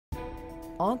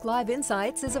Onc Live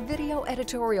Insights is a video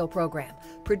editorial program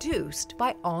produced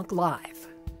by Onc Live.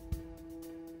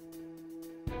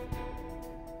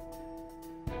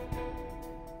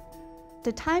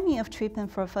 The timing of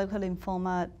treatment for follicular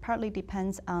lymphoma partly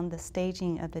depends on the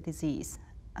staging of the disease.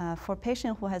 For a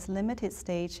patient who has limited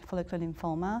stage follicular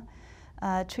lymphoma,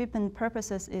 treatment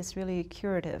purposes is really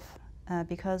curative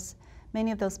because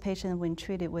many of those patients, when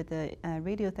treated with the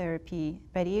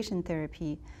radiation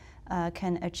therapy,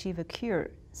 can achieve a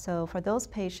cure. So for those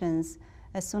patients,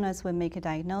 as soon as we make a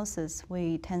diagnosis,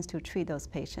 we tend to treat those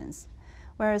patients.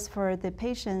 Whereas for the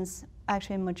patients,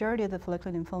 actually a majority of the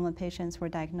follicular lymphoma patients were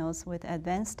diagnosed with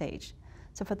advanced stage.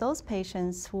 So for those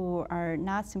patients who are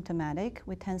not symptomatic,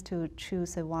 we tend to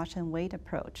choose a watch and wait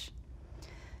approach.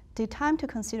 The time to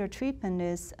consider treatment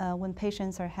is when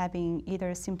patients are having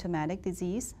either symptomatic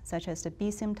disease, such as the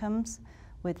B symptoms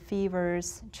with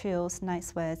fevers, chills, night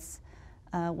sweats,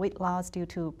 weight loss due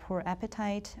to poor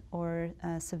appetite, or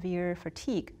severe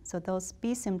fatigue. So those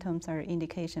B symptoms are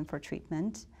indication for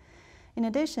treatment. In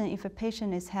addition, if a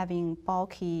patient is having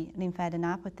bulky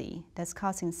lymphadenopathy that's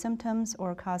causing symptoms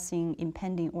or causing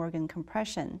impending organ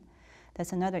compression,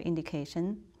 that's another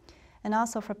indication. And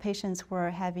also for patients who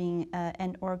are having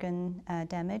end organ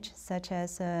damage, such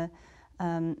as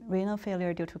renal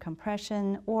failure due to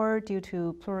compression or due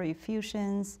to pleural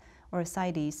effusions or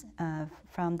ascites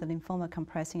from the lymphoma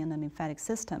compressing in the lymphatic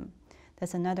system.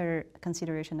 That's another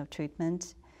consideration of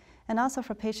treatment. And also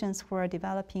for patients who are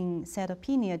developing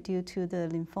cytopenia due to the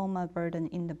lymphoma burden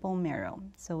in the bone marrow.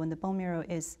 So when the bone marrow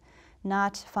is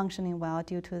not functioning well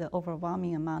due to the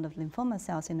overwhelming amount of lymphoma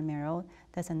cells in the marrow,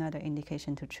 that's another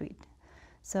indication to treat.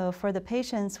 So for the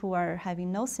patients who are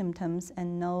having no symptoms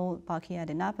and no bulky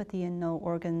adenopathy and no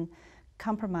organ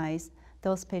compromise,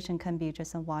 those patients can be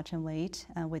just a watch and wait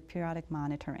with periodic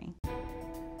monitoring.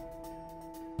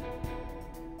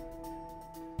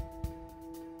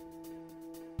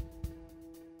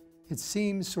 It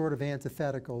seems sort of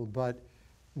antithetical, but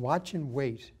watch and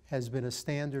wait has been a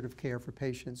standard of care for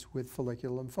patients with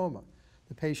follicular lymphoma.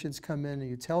 The patients come in and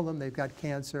you tell them they've got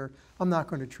cancer, I'm not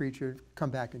going to treat you, come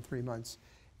back in 3 months.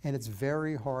 And it's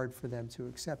very hard for them to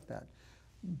accept that.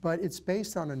 But it's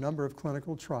based on a number of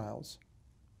clinical trials,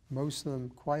 most of them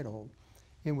quite old,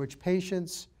 in which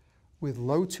patients with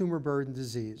low tumor burden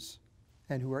disease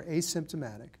and who are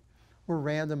asymptomatic were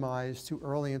randomized to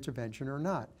early intervention or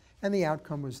not. And the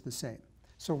outcome was the same.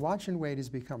 So watch and wait has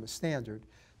become a standard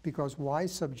because why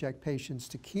subject patients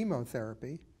to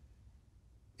chemotherapy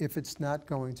if it's not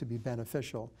going to be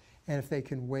beneficial and if they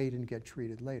can wait and get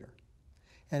treated later?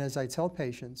 And as I tell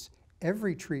patients,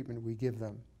 every treatment we give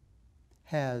them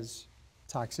has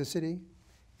toxicity,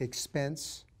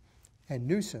 expense, and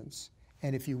nuisance.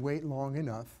 And if you wait long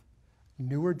enough,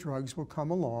 newer drugs will come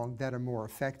along that are more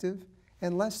effective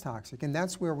and less toxic. And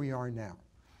that's where we are now.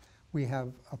 We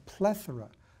have a plethora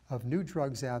of new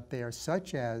drugs out there,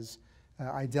 such as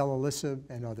idelalisib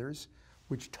and others,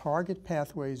 which target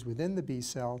pathways within the B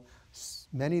cell.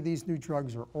 Many of these new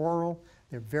drugs are oral,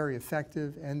 they're very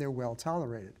effective, and they're well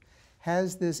tolerated.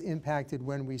 Has this impacted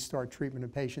when we start treatment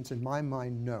of patients? In my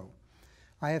mind, no.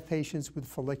 I have patients with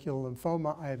follicular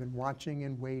lymphoma I have been watching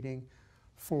and waiting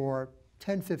for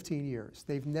 10, 15 years.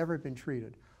 They've never been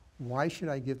treated. Why should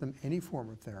I give them any form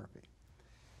of therapy?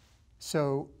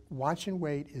 So watch and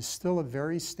wait is still a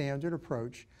very standard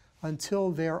approach until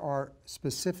there are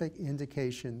specific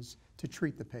indications to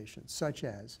treat the patient, such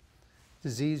as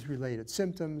disease-related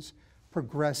symptoms,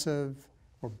 progressive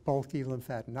or bulky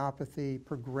lymphadenopathy,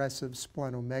 progressive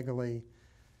splenomegaly,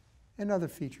 and other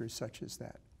features such as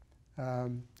that.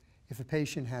 If a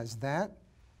patient has that,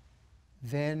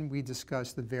 then we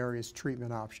discuss the various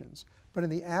treatment options. But in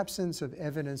the absence of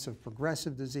evidence of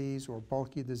progressive disease or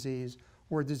bulky disease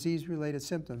or disease-related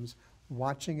symptoms,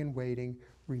 watching and waiting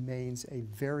remains a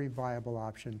very viable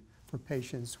option for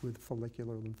patients with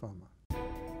follicular lymphoma.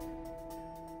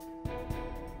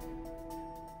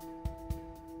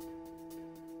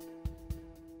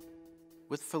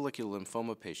 With follicular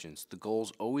lymphoma patients, the goal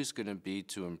is always going to be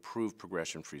to improve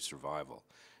progression-free survival.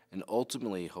 And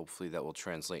ultimately, hopefully, that will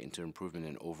translate into improvement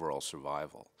in overall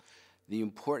survival. The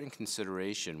important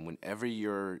consideration whenever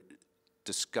you're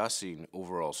discussing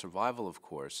overall survival, of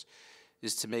course,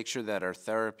 is to make sure that our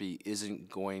therapy isn't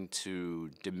going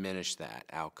to diminish that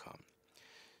outcome.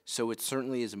 So it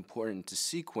certainly is important to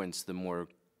sequence the more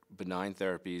benign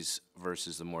therapies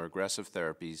versus the more aggressive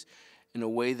therapies in a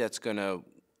way that's going to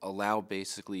allow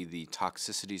basically the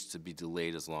toxicities to be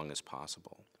delayed as long as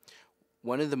possible.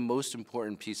 One of the most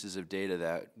important pieces of data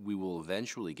that we will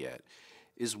eventually get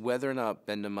is whether or not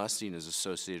bendamustine is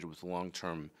associated with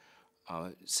long-term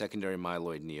secondary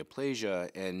myeloid neoplasia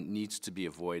and needs to be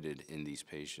avoided in these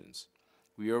patients.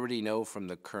 We already know from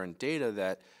the current data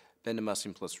that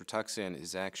bendamustine plus Rituxan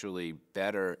is actually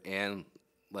better and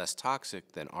less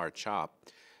toxic than R-CHOP,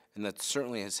 and that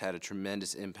certainly has had a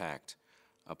tremendous impact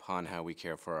upon how we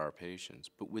care for our patients.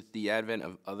 But with the advent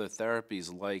of other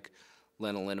therapies like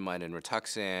lenalidomide and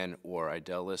Rituxan, or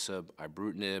idelalisib,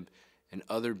 ibrutinib, and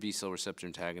other B-cell receptor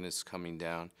antagonists coming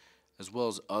down, as well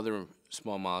as other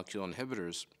small molecule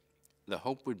inhibitors, the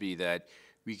hope would be that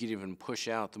we could even push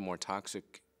out the more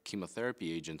toxic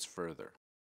chemotherapy agents further.